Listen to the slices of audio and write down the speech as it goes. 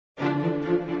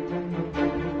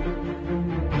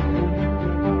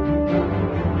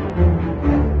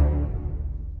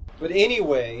But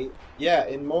anyway, yeah,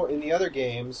 in the other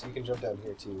games, you can jump down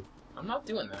here too. I'm not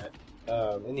doing that.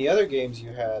 In the other games,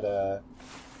 you had to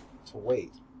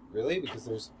wait. Really? Because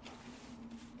there's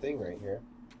a thing right here.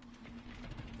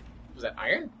 Was that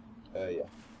iron? Yeah.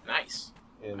 Nice.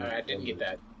 I didn't get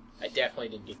that. I definitely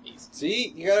didn't get these. See?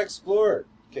 You gotta explore.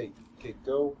 Okay,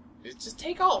 go. Just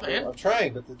take all, man. I'm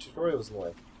trying, but the tutorial's in the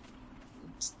way.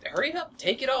 Just hurry up,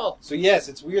 take it all. So yes,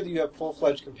 it's weird that you have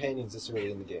full-fledged companions this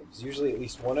early in the game. Because usually at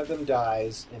least one of them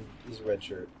dies and is a red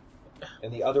shirt.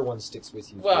 And the other one sticks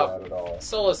with you throughout it all.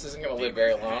 Solus isn't going to live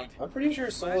very long. I'm pretty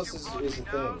sure Solus is a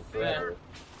thing forever.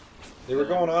 They were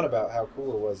going on about how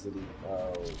cool it was that he...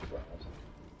 Oh, God.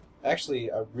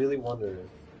 Actually, I really wonder if...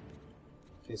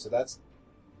 Okay, so that's...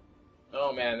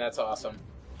 Oh, man, that's awesome.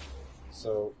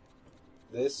 So,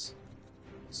 this...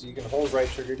 So you can hold right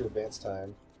trigger to advance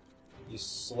time. You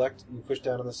push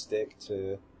down on the stick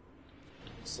to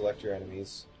select your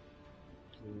enemies.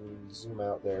 You can zoom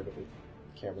out there, but the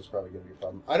camera's probably going to be a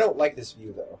problem. I don't like this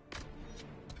view, though.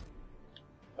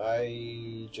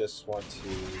 I just want to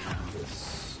do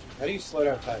this. How do you slow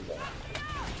down time, though?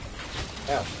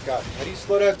 Ow, God. How do you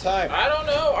slow down time? I don't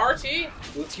know. RT?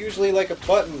 It's usually like a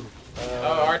button.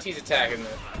 Oh, RT's attacking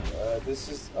it. This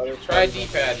is other. Try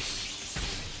D-pad.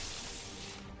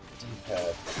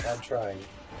 D-pad. I'm trying.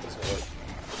 It doesn't work.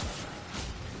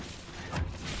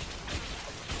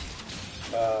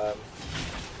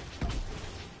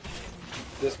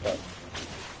 This button.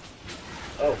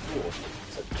 Oh, cool.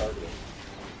 It's like targeting.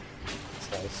 It's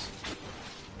nice.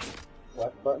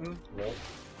 Left button? Nope.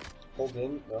 Hold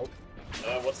in? Nope.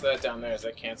 What's that down there? Is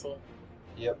that cancel?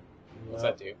 Yep. What's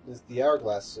that do? It's the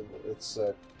hourglass symbol. It's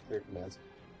clear commands.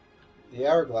 The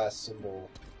hourglass symbol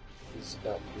is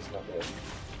not there.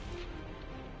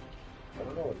 I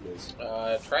don't know what it is.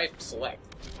 Try select.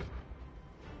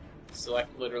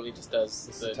 Select literally just does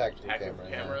the tactical camera.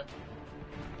 camera.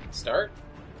 Start?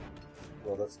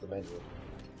 Well, that's the menu.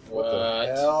 What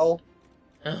the hell?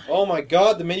 Oh my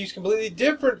God, the menu's completely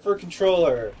different for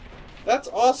controller. That's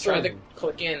awesome. Try to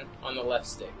click in on the left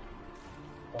stick.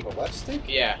 On the left stick?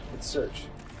 Yeah. It's search.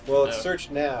 Well, it's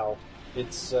search now.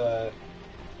 It's,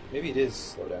 maybe it is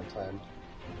slow down time.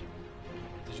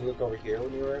 Did you look over here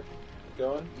when you were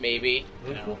going? Maybe.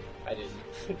 No, I didn't.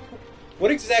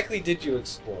 What exactly did you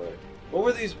explore? What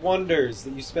were these wonders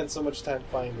that you spent so much time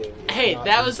finding? Hey,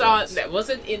 that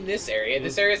wasn't in this area.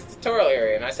 This area is the tutorial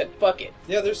area, and I said, fuck it.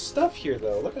 Yeah, there's stuff here,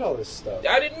 though. Look at all this stuff.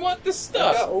 I didn't want the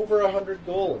stuff. I got over 100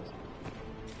 gold.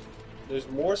 There's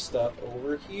more stuff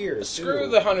over here, Screw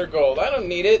the 100 gold. I don't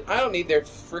need it. I don't need their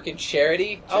freaking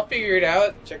charity. I'll figure it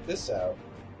out. Check this out.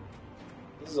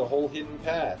 This is a whole hidden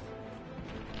path.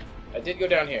 I did go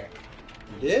down here.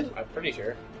 You did? I'm pretty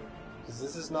sure. Because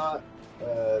this is not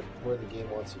where the game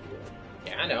wants you to go.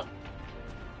 Yeah, I know.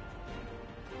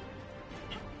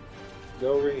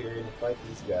 Go over here and fight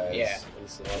these guys. Yeah.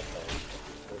 It's a lot of fun.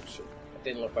 Oh, shit. It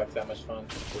didn't look like that much fun.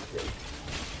 Okay.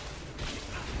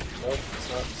 Nope, it's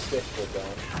not the stick we're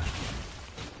going.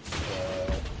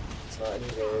 It's not any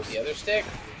of those. The other stick?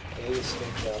 A is stick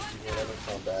jump, you whenever in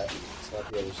combat. It's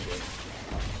not the other stick.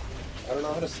 I don't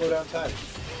know how to slow down time.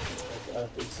 I've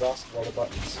exhausted all the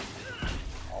buttons.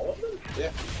 All of them? Yeah,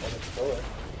 on the controller.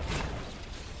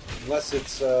 Unless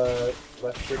it's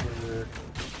left trigger.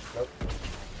 Nope.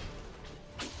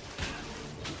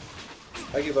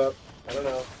 I give up. I don't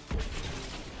know.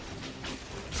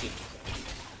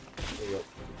 There you go.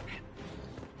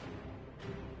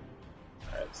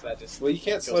 Alright, so that just... Well, you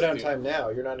can't slow down time now.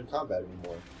 You're not in combat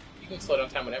anymore. You can slow down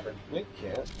time whenever. No, you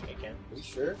can't. You can. Are you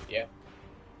sure? Yeah.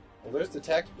 Well, there's the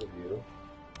tactical view.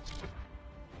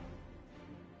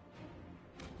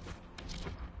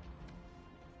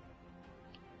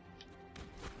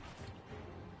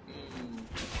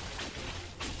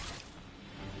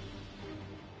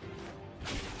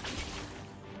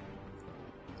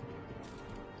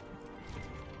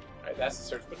 Alright, that's the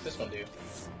search. What's this one do?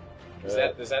 Is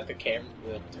that the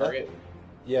the target? Nothing.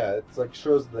 Yeah, it's like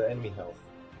shows the enemy health.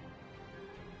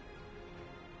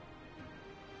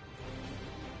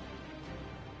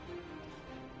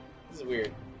 This is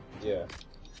weird. Yeah.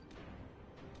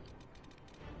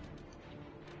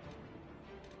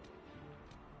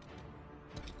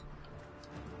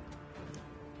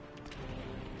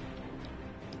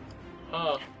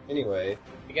 Huh. Anyway.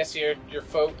 I guess you're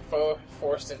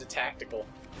forced into tactical.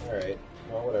 Alright.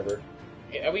 Well, whatever.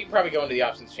 Yeah, we can probably go into the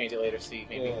options, change it later, see,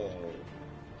 maybe.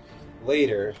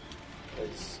 Later.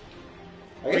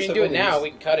 Or we can do it now,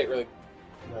 we can cut it really...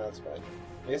 No, that's fine.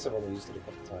 I guess I've only used it a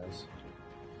couple times.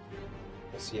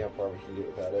 Let's see how far we can get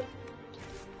without it.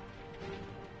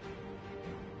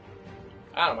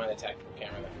 I don't mind the tactical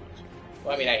camera that much.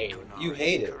 Well, I mean, I hate it. You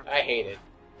hate it. I hate it.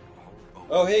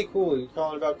 Oh, hey, cool. You're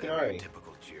calling about Canary.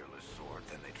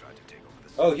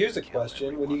 Oh, here's a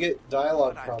question. When you get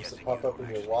dialogue prompts that pop up when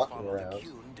you're walking around,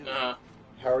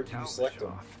 how do you select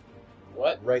them?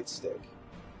 What? Right stick.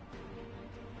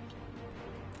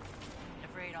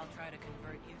 Afraid I'll try to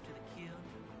convert you to the Cune?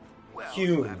 Well, Cune.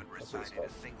 you haven't That's what it's recited called.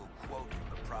 a single quote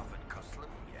from the Prophet Cuslim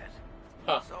yet.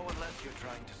 Huh. So unless you're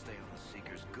trying to stay on the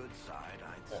Seeker's good side,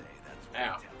 I'd say that's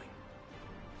Ow. telling.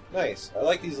 Nice. I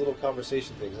like these little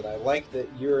conversation things, and I like that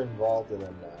you're involved in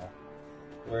them now.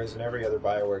 Whereas in every other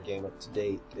BioWare game up to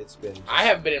date, it's been... Just... I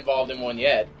haven't been involved in one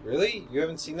yet. Really? You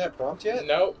haven't seen that prompt yet?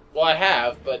 No. Well, I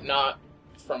have, but not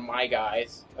from my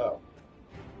guys. Oh.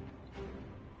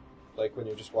 Like when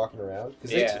you're just walking around?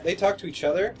 Because Yeah. they talk to each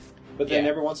other, but then Yeah.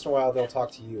 every once in a while they'll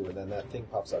talk to you, and then that thing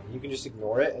pops up. And you can just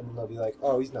ignore it, and they'll be like,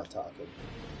 oh, he's not talking.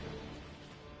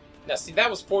 Now, see, that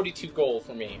was 42 gold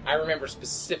for me. I remember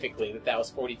specifically that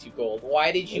was 42 gold.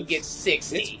 Why did you get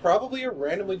 60? It's probably a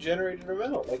randomly generated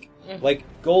amount. Like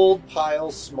gold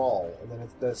pile small, and then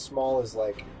the small is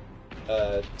like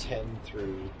 10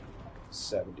 through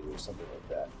 70 or something like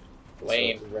that.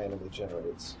 Lame. So it randomly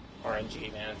generates.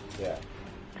 RNG, man. Yeah.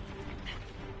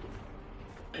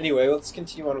 Anyway, let's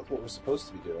continue on with what we're supposed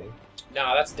to be doing.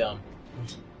 Nah, that's dumb.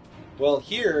 Well,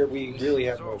 here we really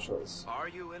have no choice. Are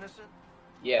you innocent?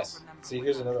 Yes. See,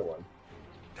 here's another one.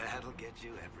 That'll get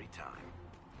you every time.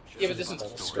 Yeah, but this one's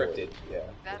scripted. Yeah,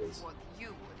 That's it is. what you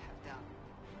would have done.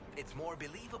 It's more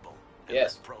believable. And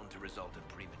Yes. less prone to result in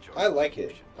premature. I like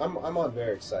it. execution. I'm on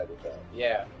very excited with that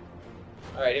Yeah.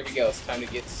 Alright, here we go. It's time to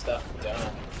get stuff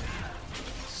done.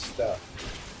 stuff.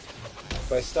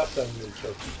 By stuff, I mean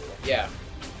kill people. Yeah.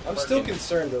 I'm still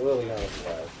concerned that Liliana's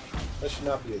alive. That should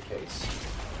not be the case.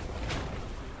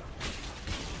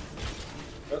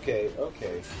 Okay.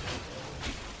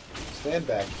 Stand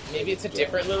back. Maybe it's a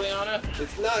different Liliana?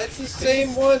 It's not. It's the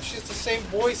same one. She has the same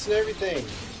voice and everything.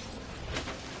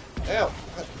 Ow!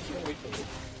 God, get away from me.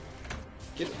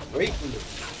 Get away from me.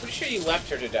 Pretty sure you left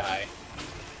her to die.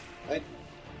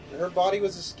 Her body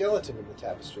was a skeleton in the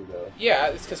tapestry, though. Yeah,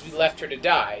 it's because we left her to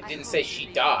die. It didn't say she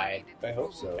died. I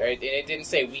hope so. Right? And it didn't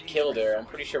say we killed her. I'm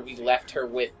pretty sure we left her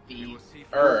with the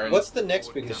urn. What's the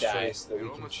next biggest to die. trace that we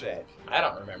can check? I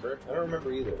don't remember. I don't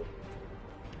remember either.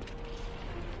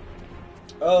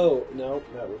 Oh, no,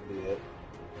 that would be it.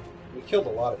 We killed a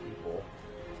lot of people.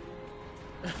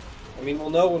 I mean, we'll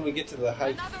know when we get to the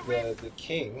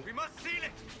king. We must seal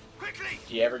it quickly.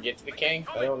 Do you ever get to the king?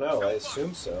 I don't know. I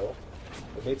assume so.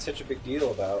 They made such a big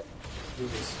deal about who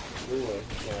was ruling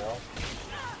now.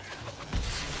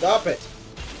 Stop it!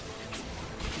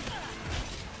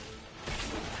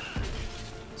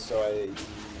 So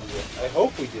I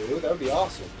hope we do. That would be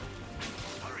awesome.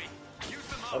 Hurry. Use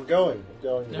the I'm going.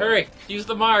 Hurry! Use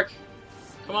the mark!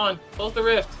 Come on, close the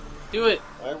rift. Do it,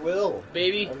 I will.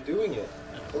 baby. I'm doing it.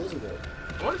 I'm closing it.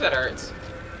 I wonder if that hurts.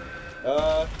 It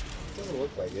doesn't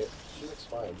look like it. She looks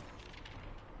fine.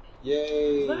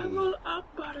 Yay! Level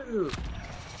up, butter!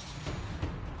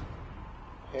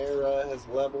 Hera has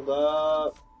leveled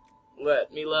up.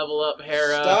 Let me level up,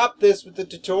 Hera. Stop this with the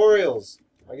tutorials.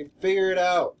 I can figure it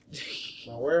out.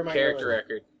 Now, where am I Character going?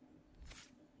 record.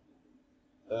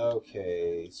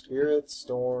 Okay. Spirit,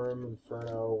 Storm,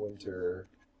 Inferno, Winter.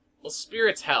 Well,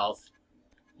 Spirit's health.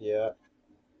 Yeah.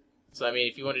 So, I mean,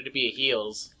 if you wanted to be a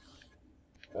heals,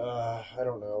 I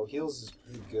don't know. Heals is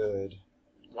pretty good.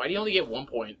 why do you only get 1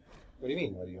 point? What do you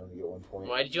mean, why do you only get 1 point?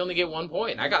 Why did you only get 1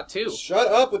 point? I got 2. Shut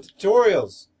up with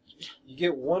tutorials! You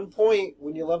get 1 point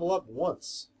when you level up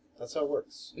once. That's how it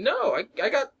works. No, I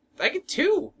get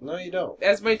 2. No, you don't.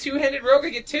 As my two-handed rogue, I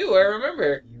get 2. I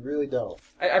remember. You really don't.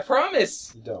 I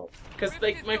promise. You don't. Because,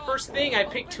 like, my first thing, I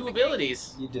picked 2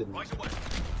 abilities. You didn't.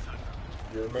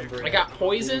 You remember I got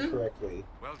poison. correctly.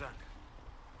 Well done.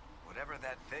 Whatever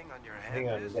that thing on your head Hang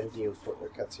on, we is, gotta it's do useful. a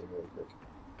cutscene really quick.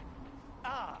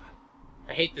 Ah,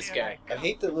 I hate this guy. I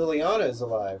hate that Liliana is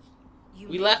alive.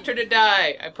 We left her to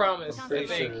die. I promise. I'm I pretty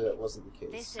think. sure that wasn't the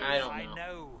case. I don't I know.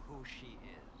 know who she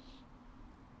is.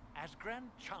 As Grand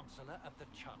Chancellor of the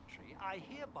Chantry, I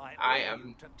hereby I order am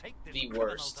you to take this the criminal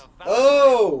worst. to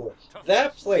Oh! Valentine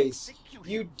That to place! execute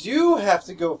You him. do have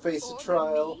to go face a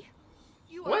trial.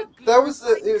 What? That was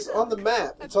it was on the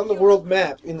map. It's on the world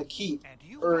map in the keep. And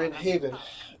you Or are in Haven.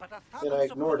 but a And I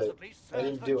thousand ignored it. supposedly I serve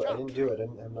didn't the do it. I Chantry. didn't do it. I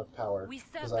didn't have enough power. We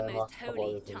serve Because the I most unlocked a couple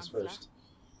holy other things Chancellor. first.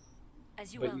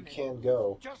 As you But well you know. can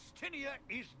go. Justinia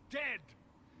is dead.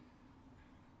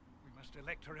 We must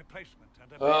elect a replacement.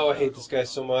 And Oh, I hate this guy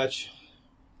so much.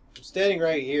 I'm standing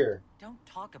right here. Don't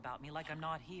talk about me like I'm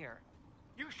not here.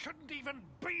 You shouldn't even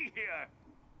be here.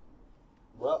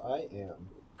 Well, I am.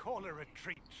 Call a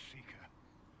retreat, Seeker.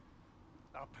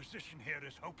 Our position here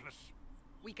is hopeless.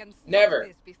 We can stop Never.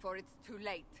 this before it's too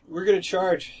late. We're gonna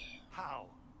charge. How?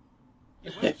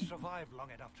 You won't survive long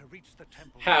enough to reach the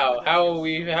temple. How? How will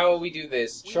we do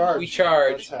this? Charge. We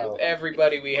charge That's how.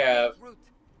 everybody we have. Route.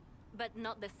 But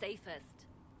not the safest.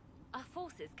 Our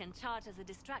forces can charge as a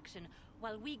distraction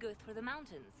while we go through the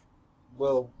mountains.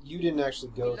 Well, you didn't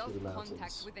actually We go lost through the contact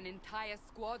mountains. with an entire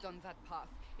squad on that path.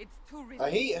 It's too risky.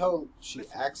 I hate how she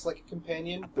acts like a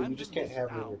companion, but you just can't have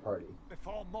her in your party.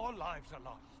 Before more lives are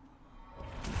lost.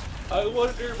 I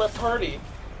wanted her in my party.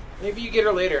 Maybe you get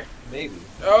her later. Maybe.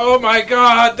 Oh my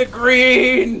god, the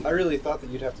green! I really thought that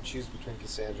you'd have to choose between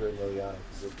Cassandra and Liliana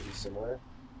because they're pretty similar.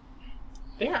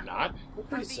 They are not. They're How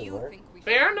pretty do you similar. think we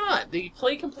They are not. They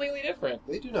play completely different.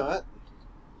 They do not.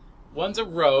 One's a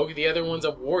rogue, the other one's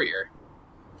a warrior.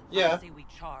 Yeah, I say we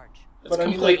charge. It's But I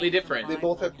mean, completely like, different. they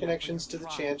both have connections to the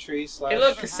Chantry / Hey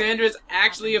look, Cassandra's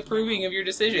actually approving of your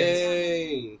decisions.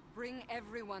 Yay! bring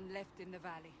everyone left in the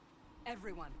valley?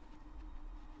 Everyone.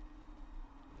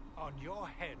 On your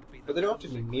head be the But they don't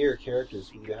have to be mere characters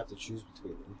for you to have to choose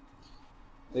between them.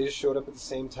 They just showed up at the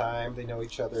same time. They know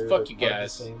each other. Fuck they're you part of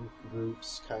guys. the same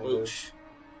groups, kind Whoosh. of.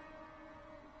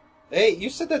 Hey, you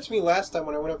said that to me last time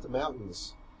when I went up the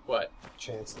mountains, What?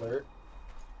 Chancellor.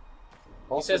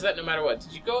 He says that no matter what.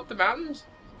 Did you go up the mountains?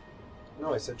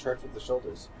 No, I said charge with the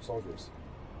soldiers.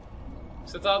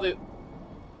 So it's all the...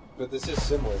 But this is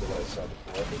similar to what I saw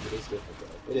before. I think it is different,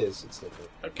 though. It is. It's different.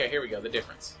 Okay, here we go. The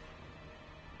difference.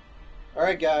 All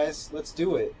right, guys, let's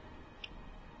do it.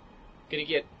 Gonna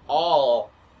get all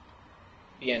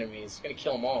the enemies. Gonna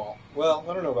kill them all. Well,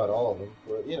 I don't know about all of them,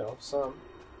 but you know, some.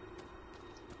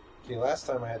 Okay, last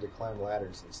time I had to climb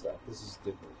ladders and stuff. This is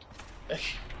different.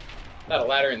 Not a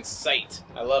ladder in sight.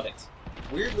 I love it.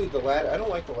 Weirdly, the ladder. I don't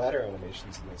like the ladder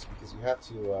animations in this because you have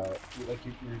to,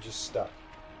 you're just stuck.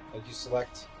 Like you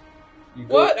select. You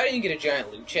go, What? I didn't get a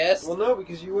giant loot chest. Well, no,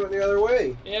 because you went the other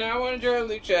way. Yeah, I want a giant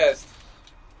loot chest.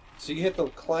 So you hit the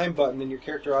climb button, and your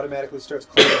character automatically starts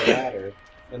climbing the ladder,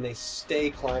 and they stay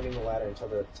climbing the ladder until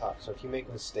they're at the top. So if you make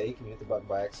a mistake and you hit the button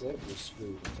by accident, you're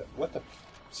screwed. What the?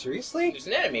 Seriously? There's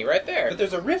an enemy right there. But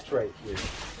there's a rift right here.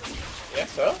 Yeah,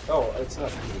 so? Oh, it's not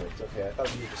the rift. Okay, I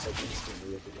thought you were just like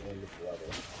instantly at the end of the level.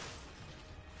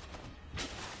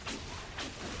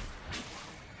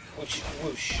 Whoosh,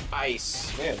 whoosh,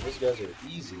 ice. Man, those guys are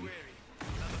easy.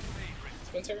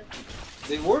 Spencer?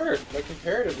 They were, like,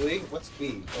 comparatively. What's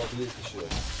B? Oh, B is the shield.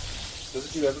 Does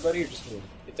it do everybody or just me?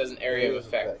 It does an area of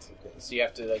effect. Okay. So you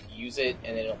have to, like, use it,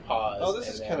 and then it'll pause. Oh, this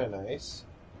and is then- kind of nice.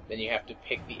 Then you have to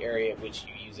pick the area at which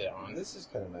you use it on. This is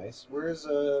kind of nice. Where's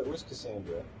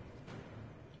Cassandra?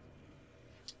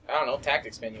 I don't know,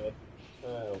 tactics menu it.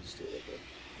 I'll just do it like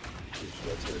that. See if she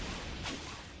gets her.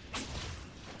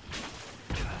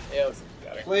 Yeah, looks like you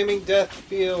got her. Flaming Death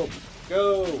Field!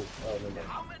 Go! Oh, no, no.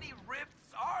 How many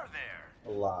rifts are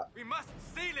there? A lot. We must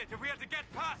seal it if we are to get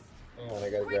past. Hang on, I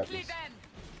gotta grab Quickly these. then.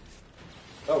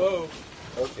 Oh,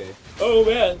 okay. Oh,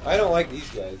 man. I don't like these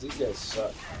guys. These guys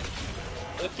suck.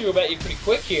 They threw about you pretty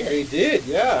quick here. They did,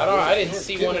 yeah. I don't know, I didn't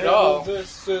see one at all.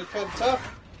 It's kind of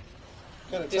tough.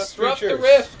 Kind of tough Disrupt the creatures.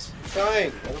 rift. I'm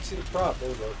trying. I don't see the prompt. There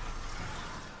we go.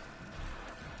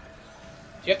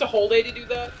 Do you have to hold A to do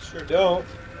that? Sure don't.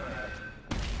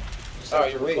 Just Oh, have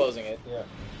you to were wait. closing it. Yeah.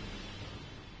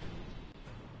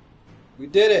 We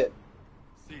did it.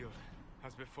 Sealed,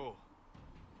 as before.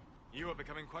 You are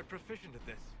becoming quite proficient at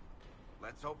this.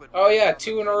 Let's hope it. Oh, yeah,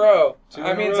 2 in a row. Two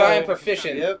That in a means row. I am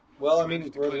proficient. Yep. Well, I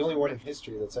mean, we're the only one in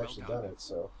history that's actually done it,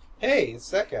 so. Hey, it's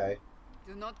that guy.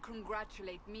 Do not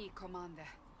congratulate me, Commander.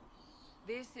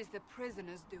 This is the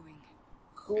prisoner's doing.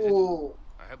 Cool.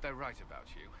 I hope they're right about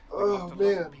you. Oh, We lost a lot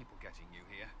man. of people getting you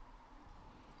here.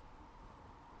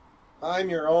 I'm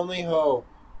your only hope.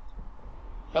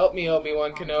 Help me,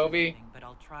 Obi-Wan Promise Kenobi. anything, but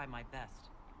I'll try my best.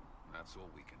 That's all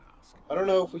we can ask. I don't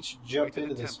know if we should jump Wait till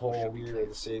into the this temple whole should be weird clear.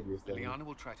 the savior thing. Liliana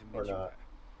will try to meet Or you not.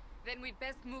 there. Then we'd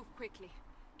best move quickly.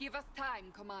 Give us time,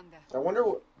 Commander. I wonder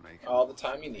what. Make All it the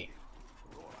time you need.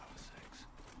 for all our sakes.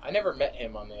 I never met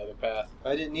him on the other path.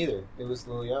 I didn't either. It was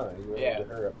Liliana. You ran Yeah.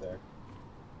 into her up there.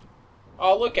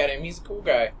 Oh, look at him. He's a cool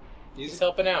guy. He's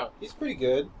helping out. He's pretty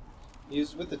good. He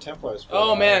was with the Templars for a Oh,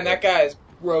 while, man, but- that guy is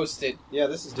roasted. Yeah,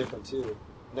 this is different too.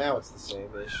 Now it's the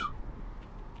same-ish.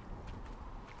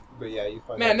 But yeah, you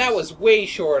find Man, out that this- was way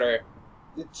shorter.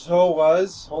 It so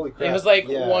was. Holy crap! It was like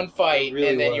Yeah, one fight, it really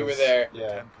and then you was. were there. Yeah,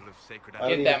 Temple of Sacred I Get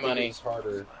don't even that think money. It was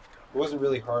harder. It wasn't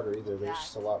really harder either. There's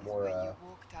just a lot more Where you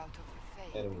walked out of the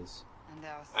faith, enemies. and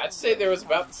there are I'd say there was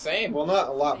about the same. Well, not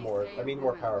a lot They more. say I mean, a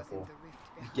more woman was in powerful. the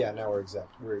rift behind. Yeah, now we're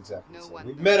exactly No the same. one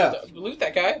We've knows. met up. Loot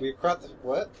that guy. We've crossed the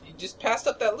what? You just passed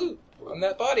up that loot on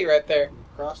that body right there.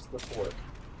 We've crossed the fork.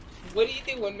 What are you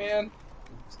doing, man?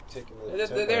 Taking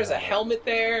There's a helmet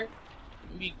there.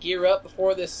 You gear up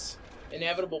before this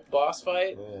inevitable boss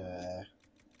fight. Yeah.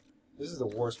 This is the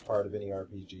worst part of any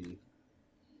RPG.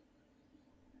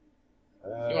 You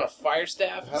want a fire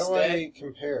staff How do instead? I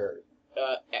compare?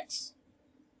 X.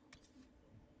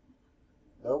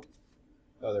 Nope.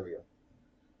 Oh, there we go.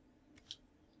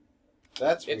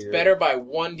 That's It's weird. better by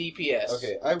 1 DPS.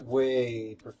 Okay, I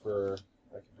way prefer...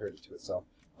 I compared it to itself.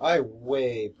 I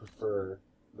way prefer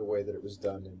the way that it was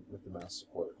done with the mouse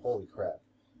support. Holy crap.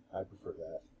 I prefer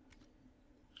that.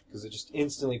 Because it just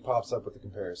instantly pops up with the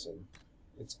comparison.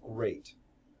 It's great.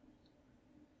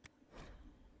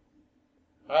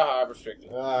 Haha,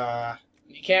 restricted. Ah,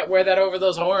 You can't wear that over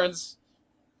those horns.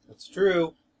 that's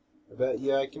true. I bet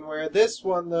you I can wear this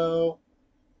one, though.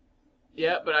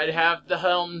 Yeah, but I'd have the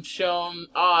helm shown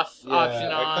off Yeah,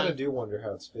 option I on. kind of do wonder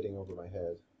how it's fitting over my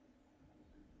head.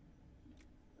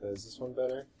 Is this one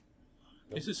better?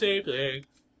 It's the same thing.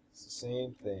 It's the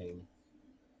same thing.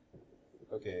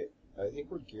 Okay, I think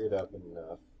we're geared up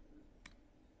enough.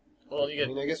 Well, I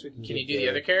mean, I guess we can. Can get you do the there.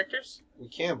 other characters? We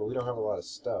can, but we don't have a lot of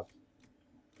stuff.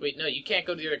 Wait, no, you can't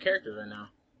go to the other characters right now.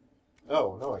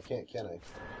 Oh no, I can't. Can I?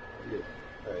 Here.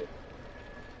 All right.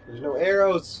 There's no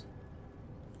arrows.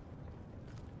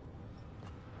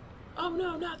 Oh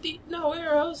no, no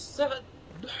arrows.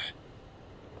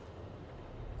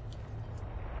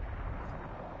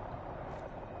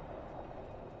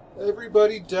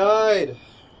 Everybody died.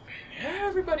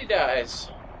 Everybody dies.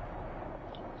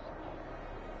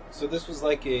 So this was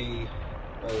like a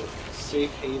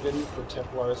safe haven for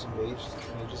Templars and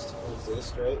mages to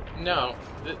coexist, right? No,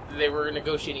 they were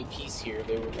negotiating peace here.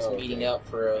 They were just Oh, meeting okay. up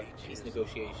for a peace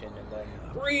negotiation, and then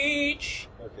breach.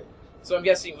 Okay. So I'm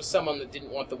guessing it was someone that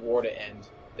didn't want the war to end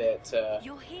that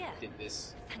You're here. did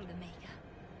this. Thank the Maker.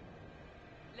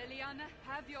 Liliana,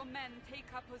 have your men take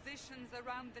up positions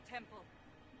around the temple.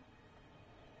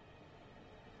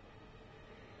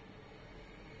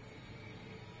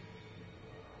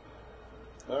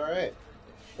 All right.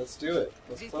 Let's do it.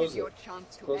 Let's This close is your it.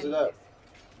 chance to Close end it up. this.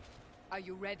 Are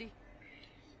you ready?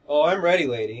 Oh, I'm ready,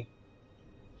 lady.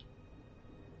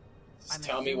 Just I'm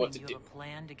tell me what to assuming do. you have a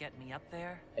plan to get me up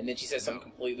there? And then she says something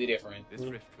completely different. This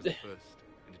rift was the first,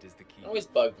 and it is the key. It always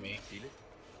bugged me. Seal it,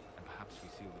 and perhaps we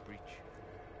seal the breach.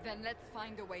 Then let's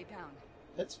find a way down.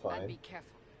 That's And fine. be careful.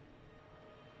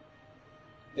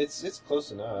 It's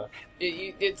close enough.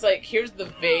 It's like, here's the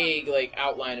vague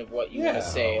outline of what you want Yeah. to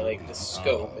say, like the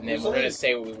scope, and then There's we're going only- to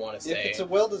say what we want to If say. it's a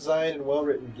well-designed and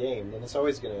well-written game, then it's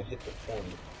always going to hit the point.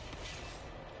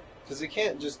 Because it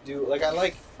can't just do...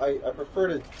 I prefer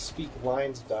to speak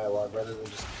lines of dialogue rather than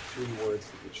just 3 words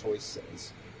that the choice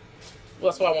says.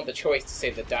 Well, that's why I want the choice to say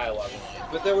the dialogue line.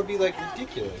 But that would be,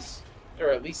 ridiculous. Or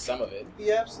at least some of it. It'd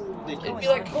be absolutely It'd ridiculous. be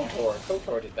like KOTOR.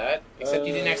 KOTOR did that. Except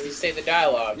you didn't actually say the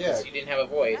dialogue because yeah. you didn't have a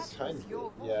voice. Kind of.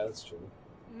 Your voice. Yeah, that's true.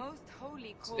 Most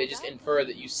holy So they just called out. infer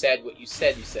that you said what you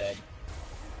said you said.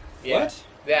 Yeah. What?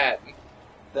 That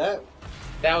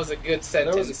was a good That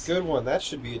sentence. was a good one. That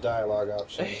should be a dialogue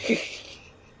option.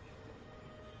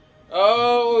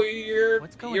 Oh,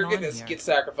 What's going you're on gonna here? get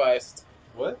sacrificed.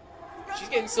 What? She's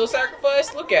getting so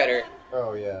sacrificed. Look at her.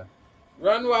 Oh, yeah.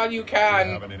 Run while you We can.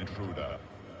 have an intruder.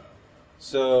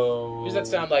 So... Who does that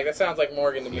sound like? That sounds like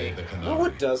Morgan to Slay me. the No,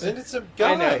 canary. it doesn't. It's a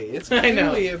guy. I know. It's I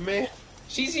know. clearly a man.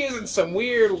 She's using some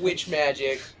weird witch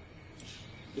magic.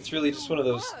 It's really just one of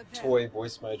those Who were they? toy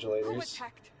voice Who modulators.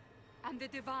 attacked? And the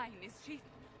divine, is she?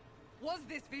 Was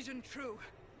this vision true?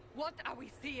 What are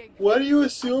we seeing? Why do you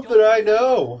assume that I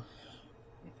know?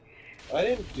 I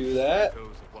didn't do that. Goes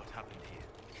of what happened here.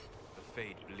 The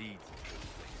fade bleeds into this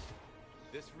place.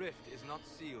 This rift is not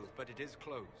sealed, but it is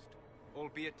closed,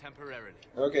 albeit temporarily.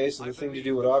 Okay, so the thing to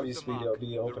do would obviously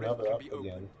be open up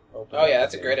again. Open Oh up yeah,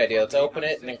 that's a again. great idea. Let's open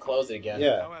it and then close it again.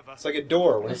 Yeah, it's like a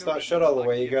door. When it's not shut all the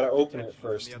way, you gotta open it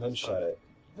first and then shut it.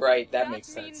 Right, that makes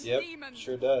sense. Yep,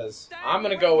 sure does. I'm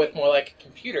gonna go with more like a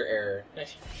computer error.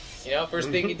 You know, first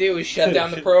thing you do is shut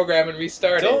down the program and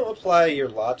restart Don't it. apply your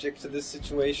logic to this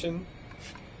situation.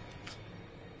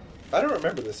 I don't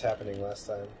remember this happening last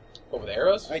time. What, with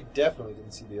arrows? I definitely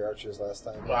didn't see the archers last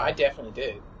time. Well, I definitely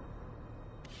did.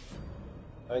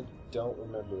 I don't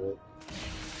remember it.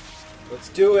 Let's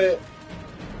do it!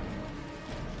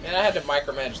 Man, I had to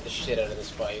micromanage the shit out of this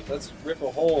fight. Let's rip a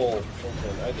hole open.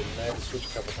 I didn't. I had to switch a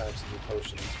couple times to do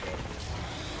potions, but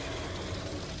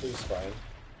it was fine.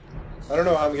 I don't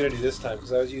know how I'm gonna do this time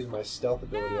because I was using my stealth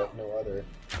ability like no other.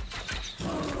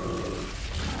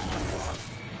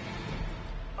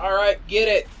 Alright, get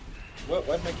it! What?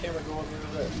 Why'd my camera go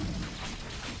over there?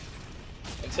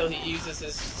 Until he uses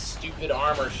his stupid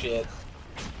armor shit.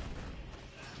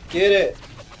 Get it!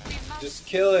 This Just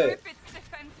kill it. Strip its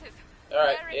defenses.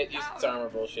 Alright, Wear it used down. its armor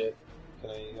bullshit.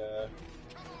 Can I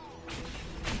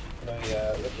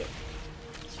look it?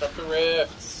 Disrupt the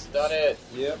rifts. Done it.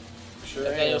 Yep, sure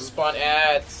And then you'll am. spawn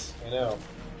ads. I know.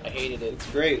 I hated it. It's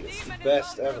great. It's the Demon is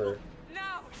best on ever.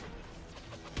 Now.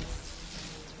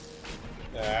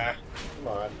 Ah, come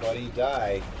on, buddy,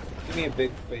 die. Do me a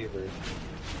big favor.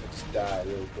 Just die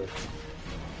really quick.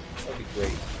 That'd be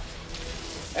great.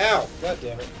 Ow! God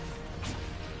damn it.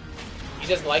 He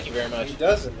doesn't like you very He much.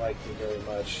 doesn't like me very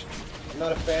much. I'm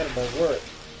not a fan of my work.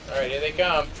 Alright, here they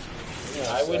come. Hang on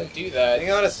a I sec. wouldn't do that.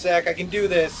 Hang on a sec, I can do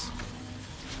this.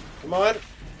 Come on.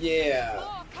 Yeah.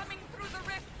 More coming through the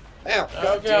rift. Ow! Oh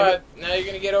God damn god, it. now you're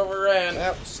gonna get overran.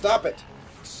 Ow! Stop it!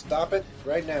 Stop it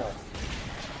right now.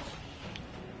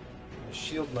 I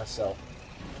shield myself.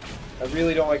 I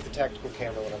really don't like the tactical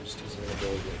camera when I'm just using an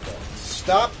ability like that.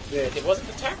 Stop it! It wasn't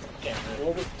the tactical camera.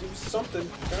 Well, do something.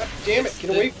 God damn it! Get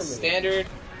away from me! Standard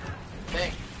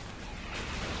thing.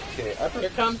 Okay, Here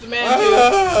comes the man, dude.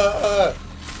 Ah!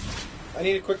 I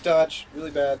need a quick dodge,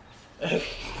 really bad.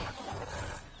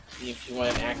 If you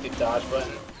want an active dodge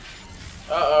button.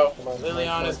 Uh-oh. Come on,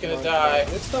 Liliana's come gonna on, die. come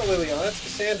on. It's not Liliana, it's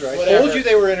Cassandra. I Whatever. told you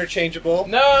they were interchangeable.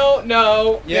 No,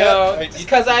 Yeah, no. I- It's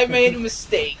because I made a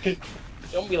mistake.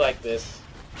 Don't be like this.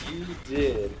 You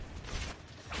did.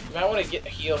 You might want to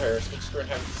heal her. Switch to her and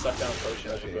have her suck down potions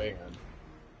real Okay, quick. hang on.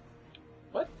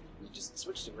 What? You just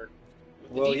switched to her.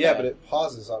 With the Well, D-pad. yeah, but it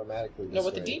pauses automatically this No,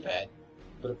 with way. the D-pad.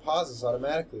 But it pauses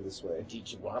automatically this way.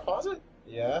 Did you want to pause it?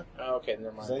 Yeah? Oh, okay,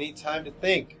 never Because I mind. need time to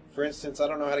think. For instance, I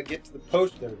don't know how to get to the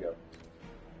post. There we go.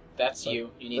 That's you.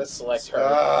 You need to That's- select her.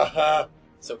 Ah,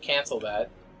 So cancel that.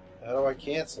 how do I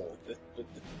cancel?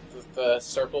 The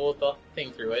circle with the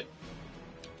thing through it.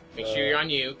 Make sure Uh, you're on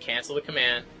you. Cancel the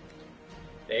command.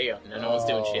 There you go. Now no one's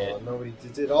doing shit. Nobody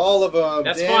did all of them.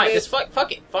 That's Damn fine. it. It's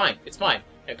fuck it. Fine. It's fine.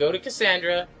 Now go to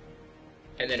Cassandra,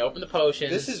 and then open the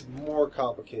potions. This is more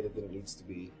complicated than it needs to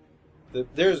be.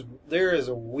 There is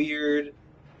a weird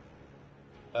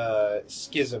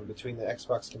schism between the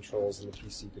Xbox controls and the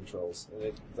PC controls, and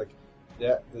it's like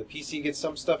the PC gets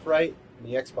some stuff right, and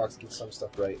the Xbox gets some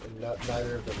stuff right, and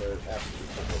neither of them are absolutely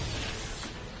perfect.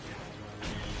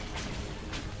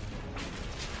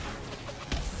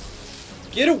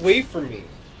 Get away from me,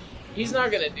 He's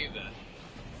not gonna do that.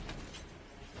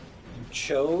 you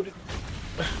chode!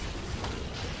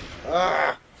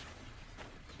 Ah!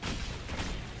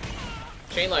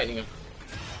 Chain lightning him.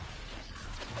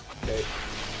 Okay.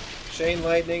 Chain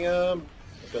lightning him.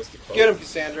 It goes to close. Get him,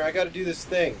 Cassandra. I gotta do this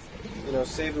thing. You know,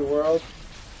 save the world.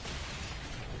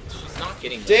 She's not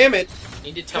getting them. Damn it!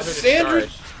 You need to tell Cassandra- her to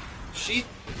charge.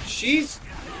 She's...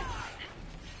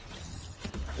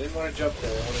 Didn't want to jump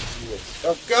there. I wanted to do this.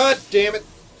 Oh, god damn it!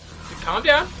 Calm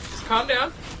down. Just calm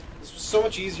down. This was so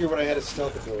much easier when I had a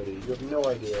stealth ability. You have no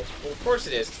idea. Well, of course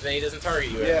it is, because then he doesn't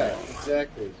target you Yeah, anymore.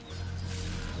 exactly.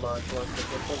 Come on, come on,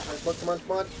 come on, come on, come on, come on,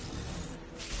 come on.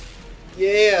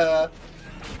 Yeah!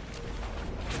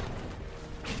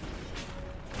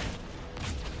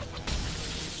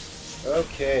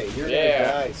 Okay, you're Yeah.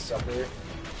 gonna die, sucker.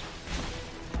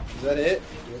 Is that it?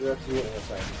 Or do I have to do it one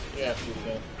more time? You have to do it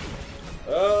again.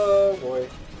 Oh boy.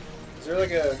 Is there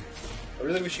like a... I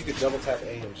really wish you could double tap A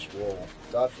and just roll.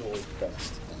 Dodge roll is the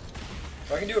best.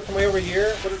 If I can do it from way over here,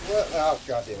 what? Oh,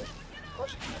 god damn it.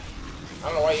 I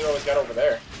don't know why you always got over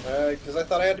there. Because I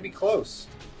thought I had to be close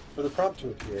for the prompt to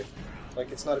appear.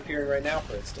 Like it's not appearing right now,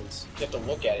 for instance. You have to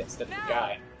look at it instead of the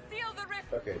guy. Seal the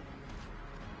rift. Okay.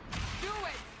 Do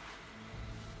it.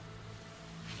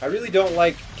 I really don't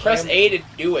like... Press A to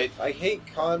do it. I hate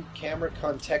camera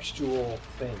contextual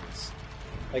things.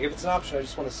 Like, if it's an option, I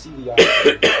just want to see the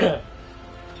option.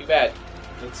 Too bad.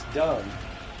 It's dumb.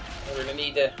 We're gonna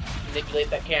need to manipulate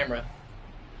that camera.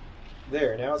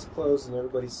 There, now it's closed and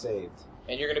everybody's saved.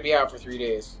 And you're gonna be out for 3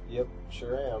 days. Yep,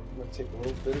 sure am. I'm going to take a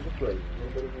little bit of a break.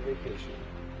 A little bit of a vacation.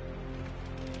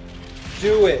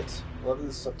 Do it! Love that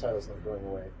the subtitle's not going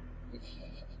away.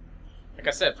 Like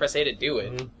I said, press A to do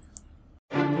it. Mhm.